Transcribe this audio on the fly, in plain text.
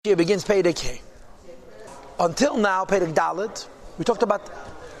Here begins Perek Hey. Until now, Perek Dalet, we talked about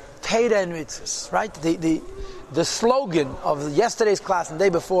Torah and mitzvahs, right? The slogan of yesterday's class and the day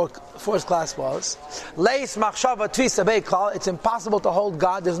before's class was Leis machshava tvisa beikal. It's impossible to hold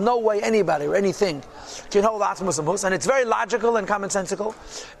God. There's no way anybody or anything can hold Atzmos Amos. And it's very logical and commonsensical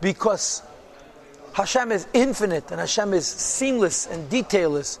because Hashem is infinite and Hashem is seamless and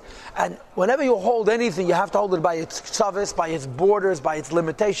detailless. And whenever you hold anything, you have to hold it by its ksavos, by its borders, by its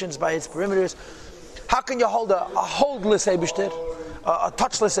limitations, by its perimeters. How can you hold a holdless Eibishter, a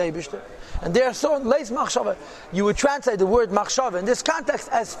touchless Eibishter? And therefore, leis machshava, you would translate the word machshava in this context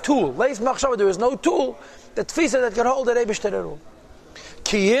as tool. Leis machshava, there is no tool, the tfisa that can hold the Eibishter at all.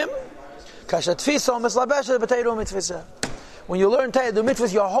 Kiyim, kasha tfisa mislabeshet b'teiru mitzvisa. When you learn Torah, the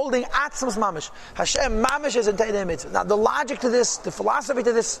mitzvahs, you're holding atzmos mamish. Hashem mamish is in Torah mitzvah. Now, the logic to this, the philosophy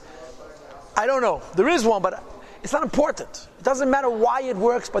to this, I don't know. There is one, but it's not important. It doesn't matter why it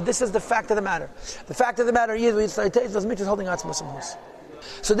works, but this is the fact of the matter. The fact of the matter is, we start Torah, those mitzvahs holding atzmos mamish.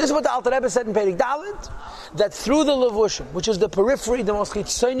 So this is what the Alter Rebbe said in Perek Dalet, that through the levushim, which is the periphery, the most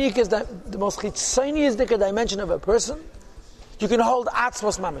chitzoniistic dimension of a person, you can hold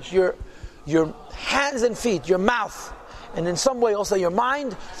atzmos mamish. Your hands and feet, your mouth, and in some way also your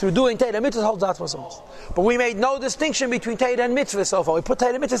mind, through doing Torah mitzvahs, holds atzmos mamish. But we made no distinction between Torah and mitzvahs so far. We put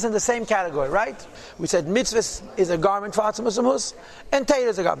Torah mitzvahs in the same category, right? We said mitzvahs is a garment for atzmos mamish, and Torah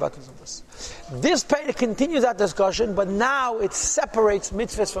is a garment for atzmos mamish. This Torah continues that discussion, but now it separates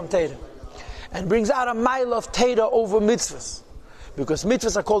mitzvahs from Torah, and brings out a mile of Torah over mitzvahs. Because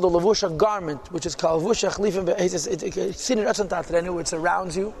mitzvahs are called a levusha garment, which is called levusha chlifim, it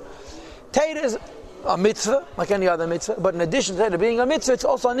surrounds you. Torah is a mitzvah, like any other mitzvah, but in addition to that being a mitzvah, it's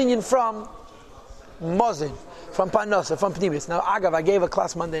also an inyan from Mozin, from Parnasa, from Pnimis. Now, Agav, I gave a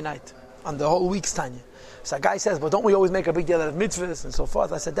class Monday night on the whole week's Tanya. So a guy says, but don't we always make a big deal out of mitzvahs and so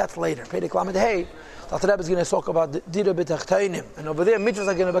forth? I said, that's later. Perek Lamed Hey, the Alter Rebbe is going to talk about Dira B'Tachteinim, and over there, mitzvahs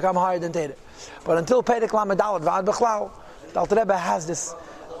are going to become higher than Torah. But until Perek Lamed Dalet V'ad B'Chlau, the Alter Rebbe has this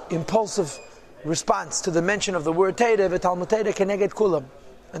impulsive response to the mention of the word Torah, V'Talmud Torah Keneged Kulam.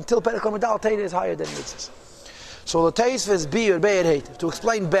 Until Perek Lamed Dalet, Torah is higher than mitzvahs. So the Teisves Bi or Be'er Heit, to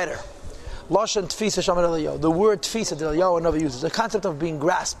explain better, Lashon Tfisa Shaman Eliyahu, the word Tfisa that Eliyahu never uses, the concept of being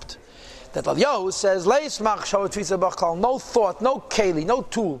grasped. That Eliyahu says, Leis machshava tfisa b'chal, no thought, no keli, no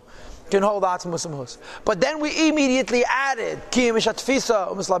tool can hold atzmos mamish. But then we immediately added, Ki mishat tfisa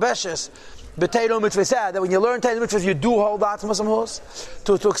u'mislabeshes, b'teiru mitzvah, that when you learn Torah mitzvahs, you do hold atzmos mamish.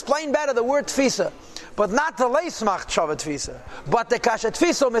 To explain better the word tfisa, but not the leis machshava tfisa, but the kasha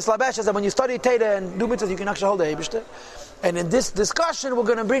tfisa u'mislabeshes, that when you study Torah and do mitzvahs, you can actually hold the Eibishter. And in this discussion, we're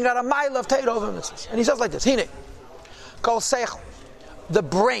going to bring out a mile of Torah over mitzvahs. And he says like this, Hine, kol seichel, the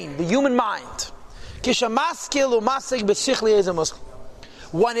brain, the human mind,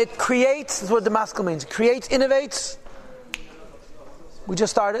 when it creates, that's what the maskil means, creates, innovates, we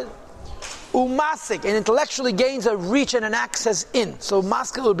just started, umasik, and intellectually gains a reach and an access in. So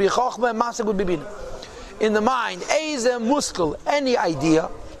maskil would be chokhmah and masik would be bina. In the mind, eze muskel, any idea,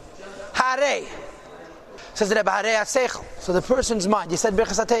 hare, says the Rebbe, hare asechel, so the person's mind, you said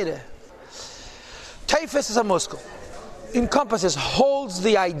bechas ateidah, teifes is a muskel, encompasses, holds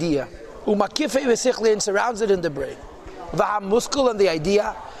the idea, and surrounds it in the brain. V'ha muskel, and the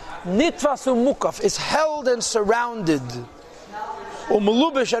idea, nitfas umukaf, is held and surrounded,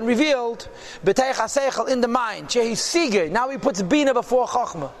 umlubish, and revealed, b'teich haseichel, in the mind. Shehi sige, now he puts bina before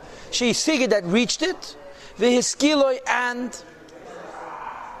chokhmah. Shehi sige, that reached it, v'hiskiloi, and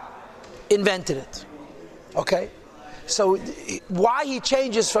invented it. Okay, so why he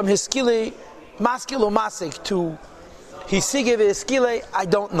changes from hiskili, maskil or masik to Hisige v'eskile, I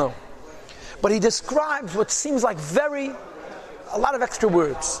don't know. But he describes what seems like a lot of extra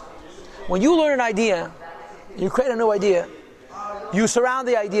words. When you learn an idea, you create a new idea, you surround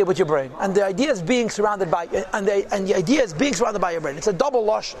the idea with your brain. And the idea is being surrounded by, and the idea is being surrounded by your brain. It's a double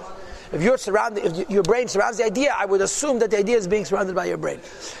losh. If your brain surrounds the idea, I would assume that the idea is being surrounded by your brain.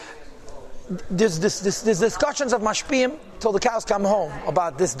 There's discussions of mashpiyim till the cows come home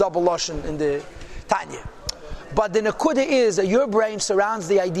about this double loshon in the Tanya. But the nekuda is that your brain surrounds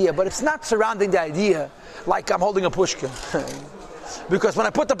the idea, but it's not surrounding the idea like I'm holding a pushka. Because when I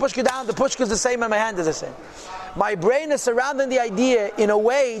put the pushka down, the pushka is the same and my hand is the same. My brain is surrounding the idea in a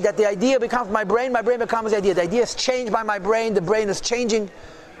way that the idea becomes my brain becomes the idea. The idea is changed by my brain, the brain is changing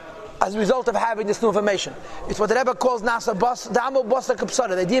as a result of having this new information. It's what the Rebbe calls nasa bas, damo basa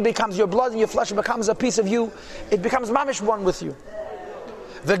kapsada. The idea becomes your blood and your flesh, it becomes a piece of you. It becomes mamish one with you.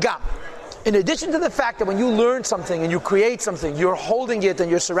 V'gam. In addition to the fact that when you learn something and you create something, you're holding it and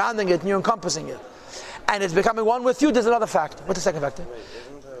you're surrounding it and you're encompassing it, and it's becoming one with you, there's another factor. What's the second factor?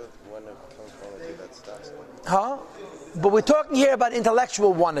 But we're talking here about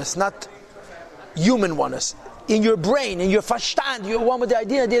intellectual oneness, not human oneness. In your brain, in your verstand, you're one with the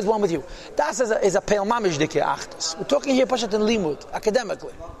idea is one with you. That is a peil mamish dike achtus. We're talking here pashat in limud,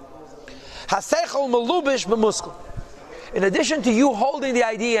 academically. Haseichel melubish b'muskel. In addition to you holding the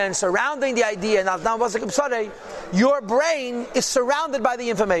idea and surrounding the idea, your brain is surrounded by the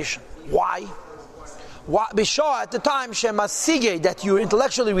information. Why? Bishah at the time shemasige that you're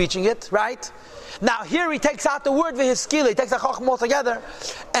intellectually reaching it, right? Now here he takes out the word v'hiskile, he takes the chacham altogether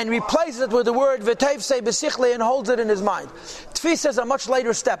and replaces it with the word v'teivsei b'sichle and holds it in his mind. Tfisa is a much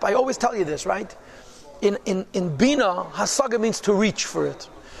later step. I always tell you this, right? In Bina, hasaga means to reach for it.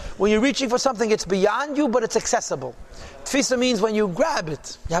 When you're reaching for something, it's beyond you, but it's accessible. Tfisa means when you grab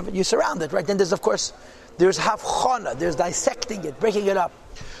it, you surround it, right? Then there's havchana, there's dissecting it, breaking it up.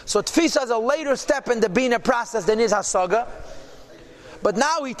 So Tfisa is a later step in the Bina process than is hasaga. But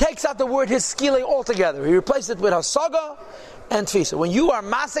now he takes out the word hiskile altogether. He replaces it with hasaga and tfisa. When you are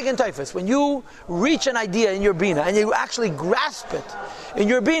masig and teifus, when you reach an idea in your bina and you actually grasp it, in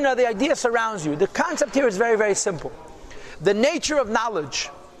your bina the idea surrounds you. The concept here is very, very simple. The nature of knowledge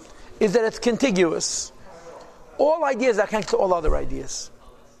is that it's contiguous. All ideas are connected to all other ideas,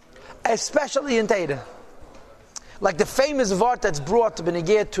 especially in Teda. Like the famous vart that's brought to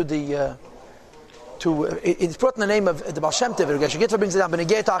Benegeh to the it's brought in the name of the Baal Shem Tov. Geshe brings it down.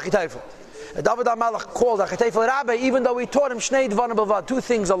 Benegeh to Achiteifel. David HaMelech called Achiteifel Rabbi, even though he taught him Shnei Dvarim B'lvad, 2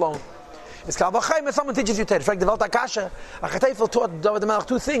 things alone. It's Kal V'chaim, someone teaches you Teda. Frank the Velt Akasha, Achiteifel taught David HaMelech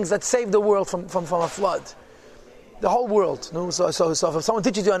 2 things that saved the world from a flood. The whole world. So if someone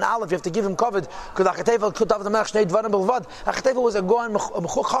teaches you an aleph, you have to give him covered. Because Achiteifel taught David HaMelech Shnei Dvarim B'lvad. Achiteifel was a goan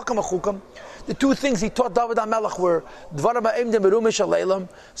mechukam. The 2 things he taught David HaMelech were Dvarim ha'imdim berumish aleilam.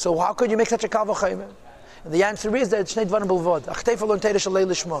 So how could you make such a kal v'chaim? And the answer is that it's Shnei Dvarim B'lvad. Achiteifel learned Teda Shalei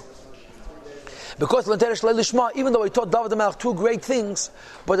Lishma. Because learned Teda Shalei Lishma, even though he taught David HaMelech 2 great things,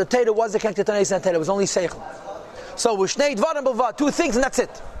 but the Teda wasn't connected to Neis and Teda. It was only Seichel. So with Shnei Dvarim B'lvad, 2 things and that's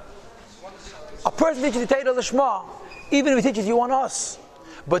it. A person teaches you Teda Lishma, even if he teaches you on us.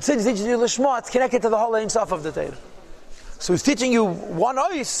 But since he teaches you Lishma, it's connected to the whole Ein Sof of the Teda. So he's teaching you one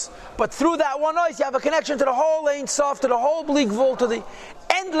ois, but through that one ois, you have a connection to the whole Ein Sof, to the whole Blikvul, to the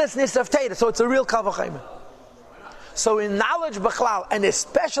endlessness of Teda. So it's a real Kal V'chaim. So in knowledge B'chlal, and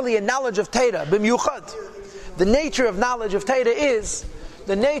especially in knowledge of Teda, B'myuchad, the nature of knowledge of Teda is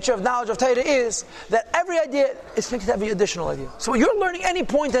that every idea is connected to every additional idea. So when you're learning any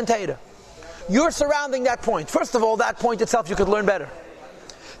point in Teda, you're surrounding that point. First of all, that point itself you could learn better.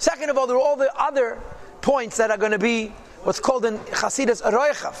 Second of all, there are all the other points that are going to be what's called in Chassidus a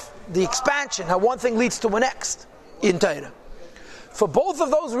roichav, the expansion, how one thing leads to the next in Teda. For both of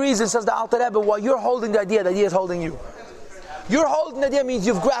those reasons, says the Alter Rebbe, while you're holding the idea is holding you. You're holding the idea means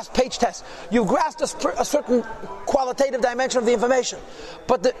you've grasped page test. You've grasped a certain qualitative dimension of the information.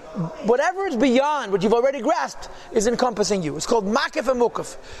 But whatever is beyond what you've already grasped is encompassing you. It's called makif and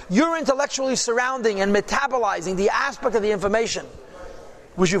mukaf. You're intellectually surrounding and metabolizing the aspect of the information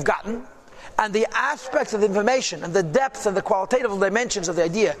which you've gotten, and the aspects of the information and the depth and the qualitative dimensions of the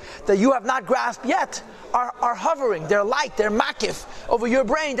idea that you have not grasped yet are hovering, they're light, they're makif over your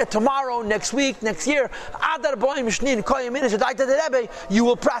brain, that tomorrow, next week, next year, you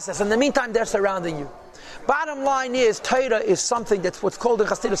will process. In the meantime, they're surrounding you. Bottom line is, Torah is something that's what's called in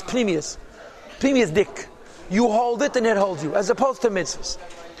Chassidus Pnimius dik. You hold it and it holds you, as opposed to mitzvahs.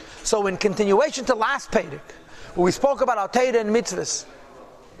 So in continuation to last Pedic, where we spoke about our Torah and mitzvahs,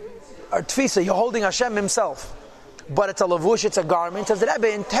 or tfisa, you're holding Hashem Himself, but it's a lavush, it's a garment. Says the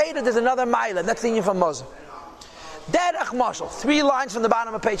Rebbe, in Teda there's another mile. That's the union from Moshe. Derech Mashal, 3 lines from the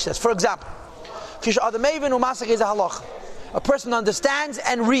bottom of page test. For example, a person understands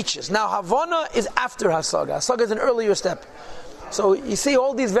and reaches. Now Havana is after Hasaga. Hasaga is an earlier step. So you see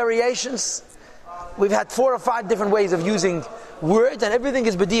all these variations. We've had 4 or 5 different ways of using words, and everything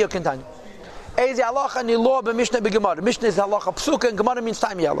is B'diya Kintanya. Ezi halacha nilo b'mishnah b'gemara. Mishnah is halacha psuka, and gemara means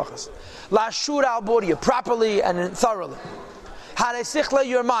timely halachas. La shura al boriya, properly and thoroughly. Hare sichla,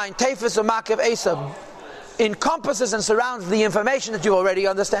 your mind, teifus or makev esab, encompasses and surrounds the information that you already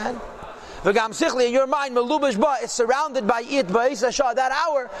understand. V'gam sichla, your mind, melubash ba, is surrounded by it, ba'isa shah, that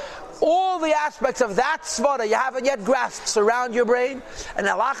hour. All the aspects of that svara you haven't yet grasped surround your brain. And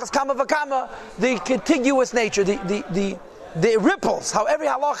halachas kama v'kama, the contiguous nature, the ripples, how every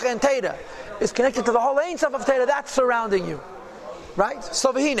halacha and Teda is connected to the whole Ein Sof of Teda, that's surrounding you. Right?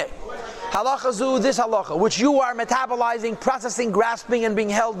 So v'hine, halacha zu, this halacha, which you are metabolizing, processing, grasping, and being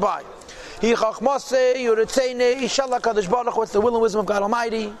held by. He chachmase yuretzene ishallah kadosh baruch hu. It's the will and wisdom of God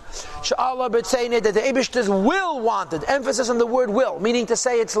Almighty. She'allah b'tzene that the Eibishter's will wanted. Emphasis on the word will, meaning to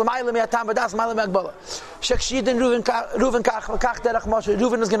say it's l'mayla mi'atam v'das l'mayla mi'agbala. Shekshidin Reuven kach v'kach derech Moshe.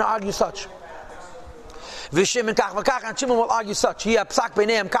 Reuven is going to argue such. V'Shimon kach v'kach, and Shimon will argue such. He psak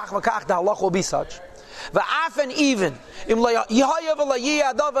b'neim kach v'kach. The halach will be such. V'afen even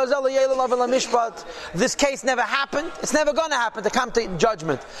this case never happened. It's never going to happen to come to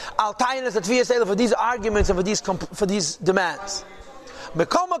judgment. Al ta'inas at v'yasela for these arguments and for these demands.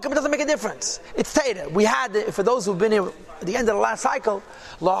 Mekomak, it doesn't make a difference. It's Teda. We had, for those who've been here at the end of the last cycle,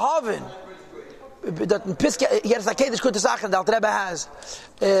 Lahavin. That in Piske, here's a Kedish good Sachen that Rebbe has.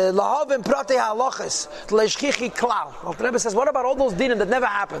 Lahavin prate halachas leishchichi klal. Rebbe says, what about all those dinim that never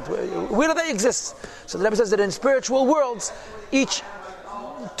happened? Where do they exist? So the Rebbe says that in spiritual worlds, each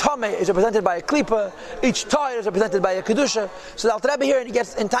Tomei is represented by a klipa, each Toy is represented by a kedusha. So the Alter Rebbe here, and he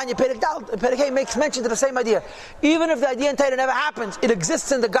gets in Tanya Perek makes mention to the same idea. Even if the idea in Torah never happens, it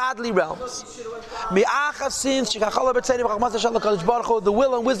exists in the godly realms. The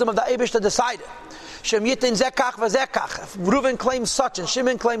will and wisdom of the Eibishter decided. Reuven claims such and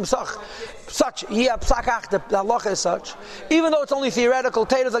Shimon claims such. The halacha is such. Even though it's only theoretical,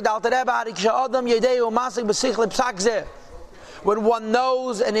 Torah like the Alter Rebbe. When one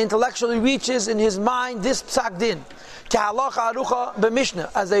knows and intellectually reaches in his mind this psak din,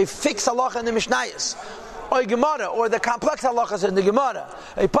 as a fixed halacha in the Mishnayos, or Gemara, or the complex halachas in the Gemara,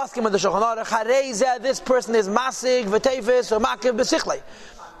 a paskim of the Shulchan Aruch, this person is masig v'teifis or makiv b'sichlei,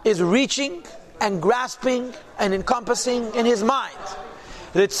 is reaching and grasping and encompassing in his mind.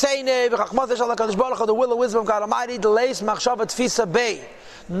 The will and wisdom of God Almighty,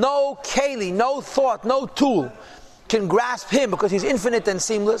 no keli, no thought, no tool can grasp him because he's infinite and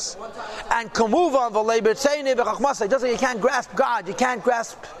seamless. And it doesn't, you can't grasp God, you can't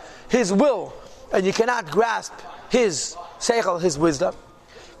grasp his will, and you cannot grasp his seichel, his wisdom.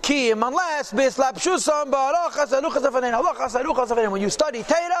 When you study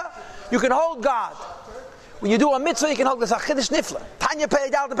Torah, you can hold God. When you do a mitzvah, you can hold the Chiddush Nifla. Tanya Perek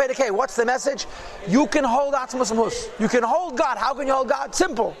to Perek. What's the message? You can hold Atzmos Mus. You can hold God. How can you hold God?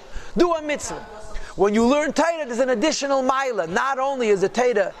 Simple. Do a mitzvah. When you learn Torah, there's an additional mila. Not only is the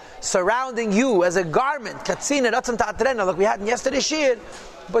Torah surrounding you as a garment, katzina, ratzon ta'atrena, like we had in yesterday's shir,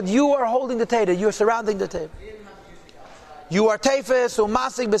 but you are holding the Torah. You are surrounding the Torah. You are teifes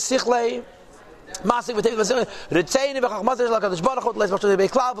u'masig b'sichlei, masig b'teifes ritzeini v'chachmasei l'kadosh baruch hu l'eis b'shtei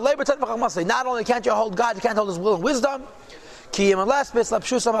b'klav l'eibetzein v'chachmasei. Not only can't you hold God, you can't hold His will and wisdom. Ki yim alas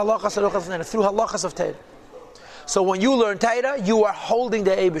b'slapshusam halachas aruchas nena, through halachas of Torah. So when you learn Torah, you are holding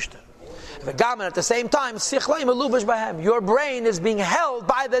the Eibishter. At the same time, your brain is being held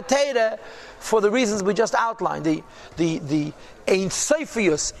by the Torah for the reasons we just outlined. The Ein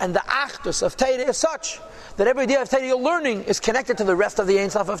Seifius and the Achdus of Torah is such that every day of Torah you're learning is connected to the rest of the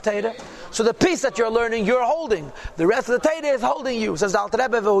Ein Sof of Torah. So the piece that you're learning, you're holding. The rest of the Torah is holding you. Says the Alter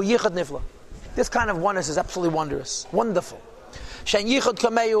Rebbe, Yichud Nifla. This kind of oneness is absolutely wondrous, wonderful. Shen Yichud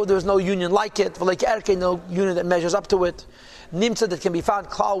Kameyu, there's no union like it. V'leik Erke, no union that measures up to it. Nimtza that can be found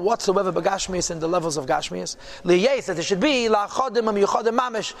klal whatsoever b'gashmius in the levels of gashmius. Liyes that it should be la'chodim amiyuchodim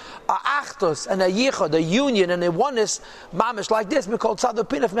mamish a achtos and a yichod, a union and a oneness mamish like this. We call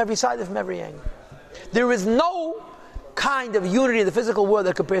tzadupina from every side, from every angle. There is no kind of unity in the physical world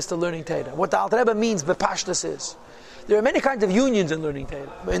that compares to learning Torah. What the Alter Rebbe means bepashtus is there are many kinds of unions in learning Torah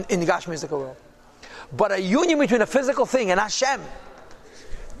in the gashmius world, but a union between a physical thing and Hashem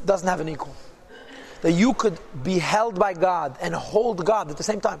doesn't have an equal. That you could be held by God and hold God at the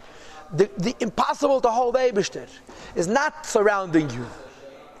same time. The impossible to hold Eibishter is not surrounding you.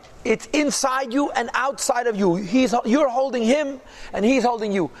 It's inside you and outside of you. You're holding Him and He's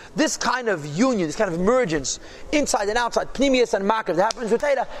holding you. This kind of union, this kind of emergence, inside and outside, Pnimius and Makar, that happens with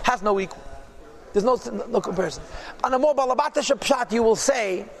Torah, has no equal. There's no comparison. On a more balabatish pshat, you will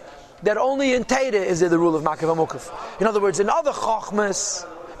say that only in Torah is there the rule of Makar v'Mukaf. In other words, in other chokhmas,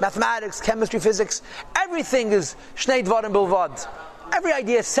 mathematics, chemistry, physics, everything is Shnei Dvarim Bilvad. Every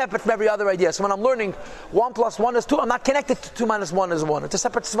idea is separate from every other idea. So when I'm learning 1 + 1 is 2, I'm not connected to 2 - 1 is 1. It's a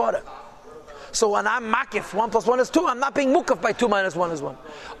separate svara. So when I'm makif, 1 + 1 is 2, I'm not being mukaf by 2 - 1 is 1.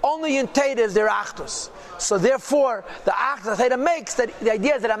 Only in Torah is there achtos. So therefore, the achtos Torah makes that the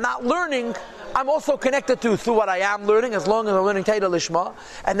idea is that I'm not learning, I'm also connected to through what I am learning, as long as I'm learning Torah Lishma,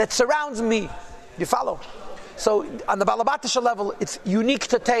 and that surrounds me. You follow? So on the Balabatisha level, it's unique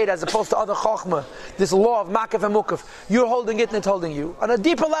to Torah as opposed to other Chokhmah. This law of Makif and Mukaf. You're holding it and it's holding you. On a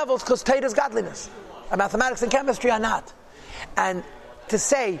deeper level, it's because Torah is godliness. And mathematics and chemistry are not. And to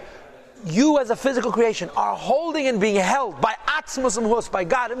say you as a physical creation are holding and being held by Atzmus Hus, by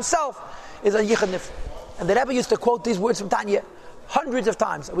God Himself, is a Yichud Nifla. And the Rebbe used to quote these words from Tanya hundreds of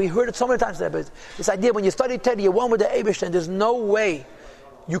times. We heard it so many times today, but this idea, when you study Torah, you're one with the Eibush, and there's no way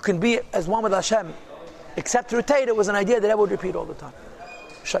you can be as one with Hashem except through Torah, was an idea that I would repeat all the time.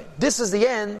 This is the end